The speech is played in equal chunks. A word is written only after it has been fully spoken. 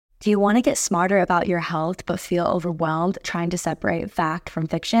Do you want to get smarter about your health but feel overwhelmed trying to separate fact from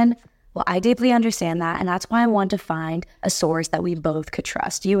fiction? Well, I deeply understand that, and that's why I want to find a source that we both could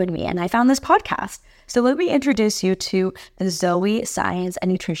trust, you and me, and I found this podcast. So let me introduce you to the Zoe Science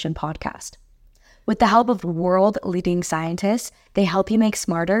and Nutrition podcast. With the help of world-leading scientists, they help you make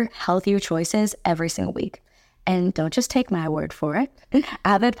smarter, healthier choices every single week. And don't just take my word for it.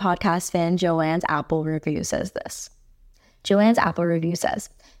 Avid podcast fan Joanne's Apple review says this. Joanne's Apple review says,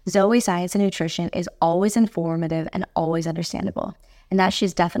 Zoe Science and Nutrition is always informative and always understandable, and that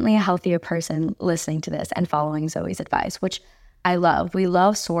she's definitely a healthier person listening to this and following Zoe's advice, which I love. We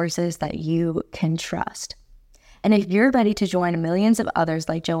love sources that you can trust. And if you're ready to join millions of others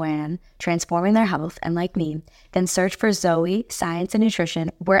like Joanne, transforming their health, and like me, then search for Zoe Science and Nutrition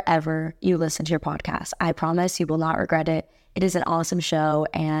wherever you listen to your podcast. I promise you will not regret it. It is an awesome show,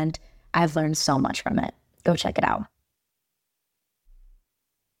 and I've learned so much from it. Go check it out.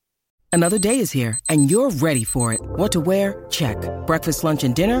 Another day is here, and you're ready for it. What to wear? Check. Breakfast, lunch,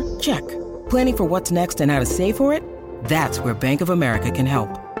 and dinner? Check. Planning for what's next and how to save for it? That's where Bank of America can help.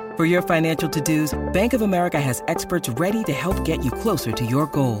 For your financial to-dos, Bank of America has experts ready to help get you closer to your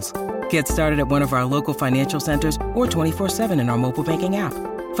goals. Get started at one of our local financial centers or 24/7 in our mobile banking app.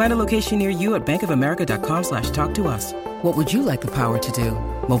 Find a location near you at bankofamerica.com/talktous. What would you like the power to do?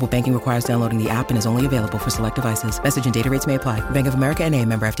 Mobile banking requires downloading the app and is only available for select devices. Message and data rates may apply. Bank of America N.A.,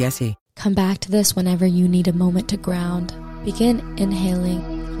 member FDIC. Come back to this whenever you need a moment to ground. Begin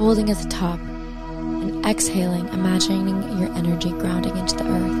inhaling, holding at the top, and exhaling, imagining your energy grounding into the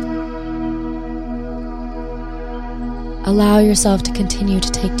earth. Allow yourself to continue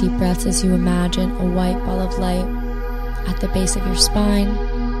to take deep breaths as you imagine a white ball of light at the base of your spine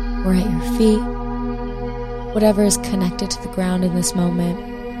or at your feet, whatever is connected to the ground in this moment.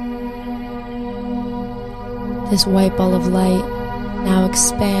 This white ball of light now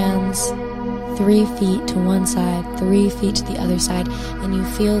expands 3 feet to one side, 3 feet to the other side, and you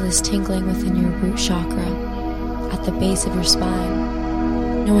feel this tingling within your root chakra at the base of your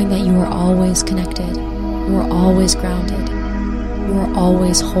spine, knowing that you are always connected, you are always grounded, you are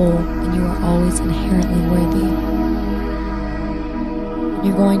always whole, and you are always inherently worthy.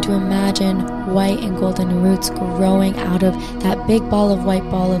 You're going to imagine white and golden roots growing out of that big ball of white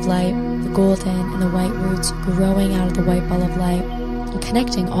ball of light, the golden and the white roots growing out of the white ball of light and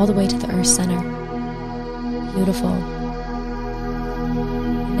connecting all the way to the earth's center. Beautiful.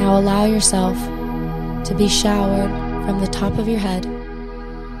 Now allow yourself to be showered from the top of your head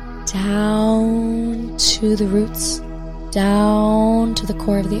down to the roots, down to the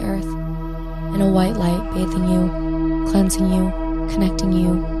core of the earth, in a white light bathing you, cleansing you, connecting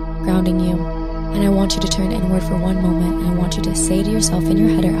you, grounding you. And I want you to turn inward for one moment, and I want you to say to yourself in your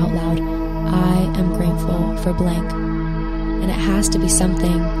head or out loud, I am grateful for blank. And it has to be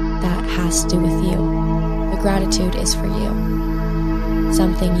something that has to do with you. The gratitude is for you.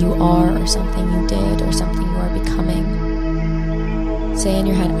 Something you are, or something you did, or something you are becoming. Say in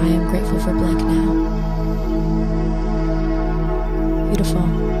your head, I am grateful for blank now. Beautiful.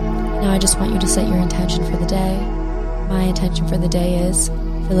 Now I just want you to set your intention for the day. My intention for the day is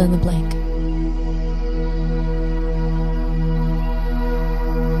fill in the blank.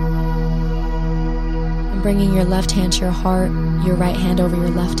 I'm bringing your left hand to your heart, your right hand over your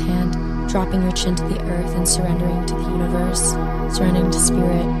left hand, dropping your chin to the earth and surrendering to the universe, surrendering to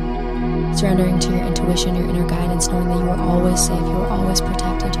spirit, surrendering to your intuition, your inner guidance, knowing that you are always safe, you are always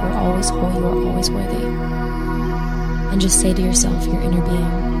protected, you are always whole, you are always worthy. And just say to yourself, your inner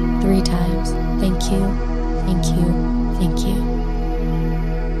being, 3 times, thank you, thank you, thank you.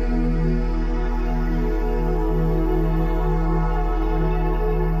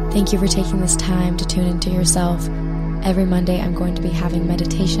 Thank you for taking this time to tune into yourself. Every Monday, I'm going to be having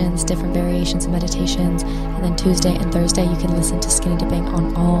meditations, different variations of meditations, and then Tuesday and Thursday, you can listen to Skinny Dipping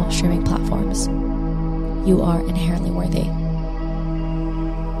on all streaming platforms. You are inherently worthy.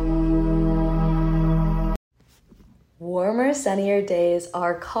 Warmer, sunnier days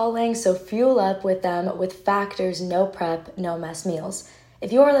are calling, so fuel up with them with Factor's no prep, no mess meals.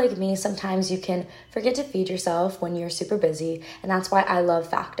 If you are like me, sometimes you can forget to feed yourself when you're super busy, and that's why I love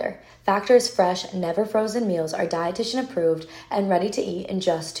Factor. Factor's fresh, never frozen meals are dietitian approved and ready to eat in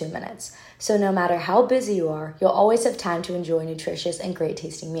just 2 minutes. So no matter how busy you are, you'll always have time to enjoy nutritious and great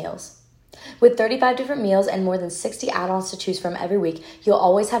tasting meals. With 35 different meals and more than 60 add-ons to choose from every week, you'll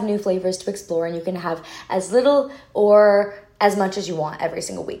always have new flavors to explore, and you can have as little or as much as you want every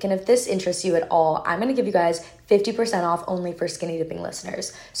single week. And if this interests you at all, I'm going to give you guys 50% off only for Skinny Dipping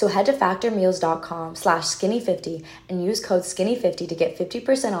listeners. So head to factormeals.com/skinny50 and use code skinny50 to get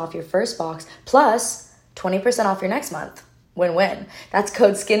 50% off your first box plus 20% off your next month. Win-win. That's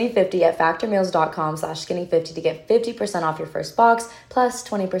code SKINNY50 at factormeals.com/skinny50 to get 50% off your first box plus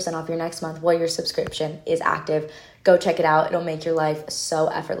 20% off your next month while your subscription is active. Go check it out. It'll make your life so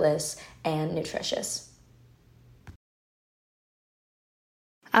effortless and nutritious.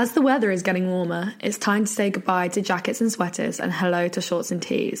 As the weather is getting warmer, it's time to say goodbye to jackets and sweaters and hello to shorts and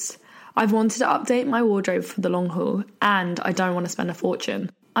tees. I've wanted to update my wardrobe for the long haul, and I don't want to spend a fortune.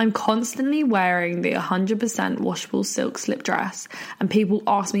 I'm constantly wearing the 100% washable silk slip dress, and people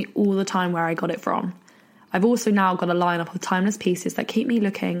ask me all the time where I got it from. I've also now got a lineup of timeless pieces that keep me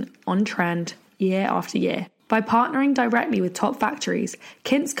looking on trend year after year. By partnering directly with top factories,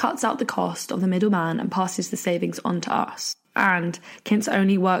 Quince cuts out the cost of the middleman and passes the savings on to us. And Quince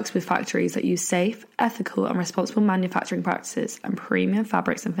only works with factories that use safe, ethical and responsible manufacturing practices and premium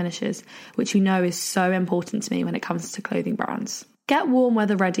fabrics and finishes, which you know is so important to me when it comes to clothing brands. Get warm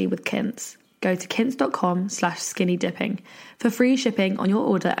weather ready with Quince. Go to quince.com/skinnydipping for free shipping on your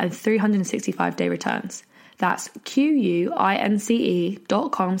order and 365-day returns. That's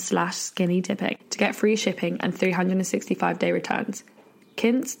QUINCE.com/skinnydipping to get free shipping and 365-day returns.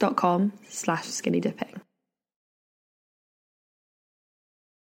 Quince.com/skinnydipping.